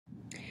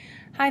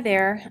Hi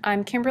there,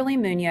 I'm Kimberly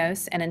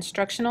Munoz, an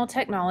instructional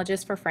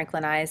technologist for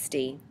Franklin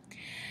ISD.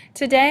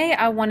 Today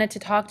I wanted to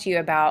talk to you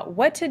about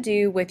what to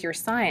do with your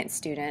science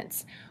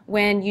students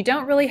when you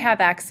don't really have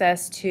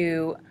access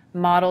to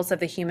models of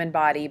the human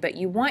body, but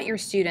you want your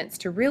students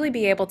to really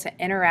be able to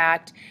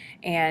interact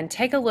and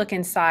take a look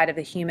inside of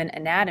the human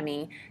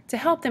anatomy to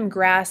help them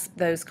grasp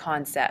those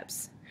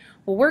concepts.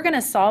 Well, we're going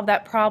to solve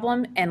that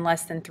problem in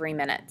less than 3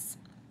 minutes.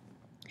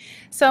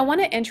 So I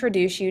want to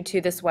introduce you to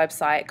this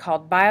website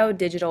called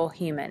BioDigital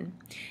Human.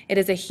 It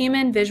is a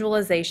human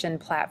visualization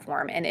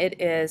platform and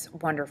it is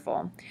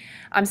wonderful.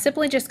 I'm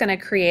simply just going to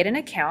create an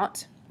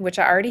account, which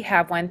I already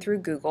have one through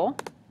Google,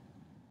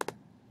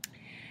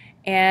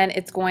 and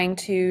it's going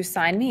to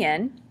sign me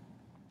in.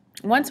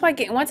 Once I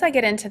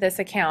get into this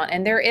account,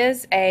 and there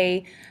is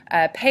a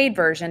paid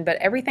version, but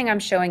everything I'm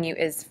showing you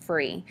is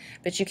free,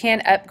 but you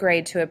can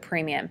upgrade to a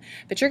premium.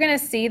 But you're going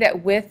to see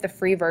that with the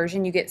free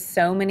version you get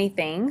so many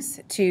things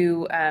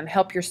to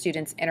help your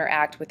students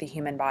interact with the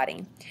human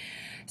body.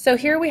 So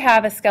here we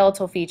have a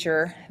skeletal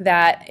feature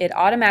that it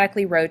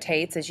automatically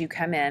rotates as you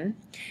come in.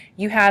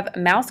 You have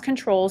mouse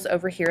controls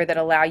over here that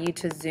allow you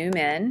to zoom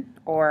in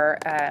or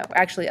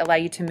actually allow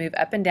you to move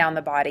up and down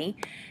the body.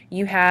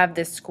 You have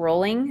this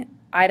scrolling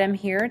item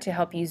here to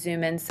help you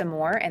zoom in some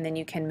more, and then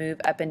you can move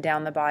up and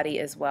down the body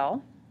as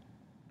well.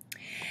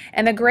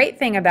 And the great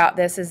thing about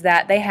this is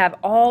that they have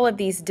all of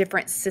these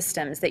different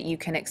systems that you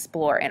can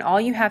explore, and all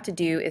you have to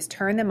do is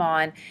turn them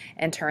on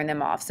and turn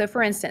them off. So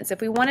for instance,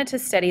 if we wanted to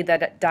study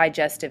the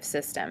digestive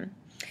system,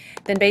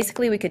 then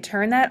basically we could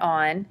turn that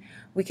on,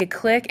 we could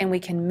click and we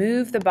can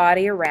move the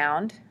body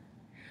around.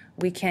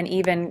 We can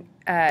even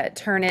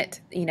turn it,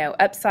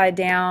 upside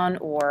down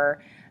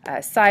or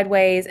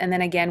sideways, and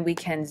then again we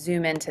can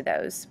zoom into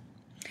those.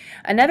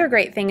 Another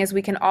great thing is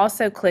we can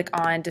also click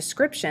on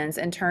descriptions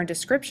and turn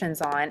descriptions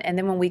on, and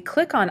then when we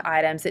click on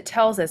items it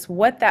tells us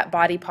what that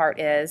body part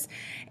is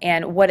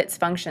and what its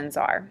functions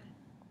are.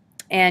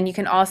 And you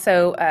can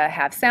also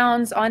have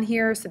sounds on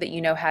here so that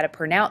you know how to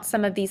pronounce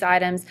some of these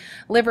items.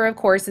 Liver, of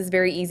course, is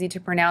very easy to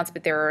pronounce,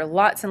 but there are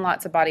lots and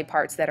lots of body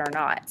parts that are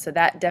not, so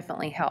that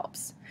definitely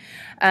helps.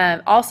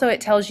 Also,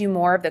 it tells you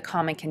more of the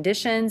common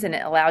conditions, and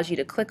it allows you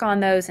to click on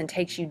those and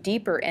takes you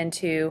deeper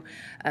into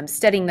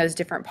studying those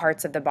different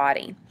parts of the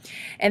body.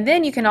 And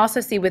then you can also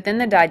see within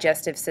the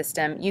digestive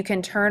system, you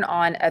can turn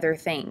on other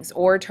things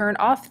or turn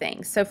off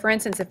things. So for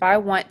instance, if I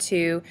want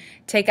to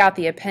take out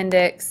the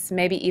appendix,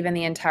 maybe even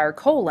the entire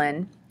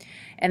colon,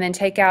 and then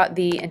take out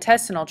the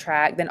intestinal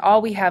tract, then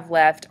all we have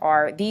left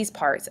are these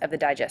parts of the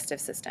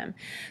digestive system.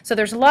 So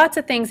there's lots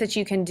of things that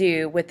you can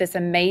do with this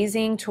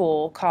amazing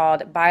tool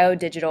called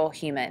BioDigital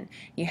Human.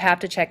 You have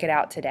to check it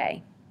out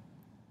today.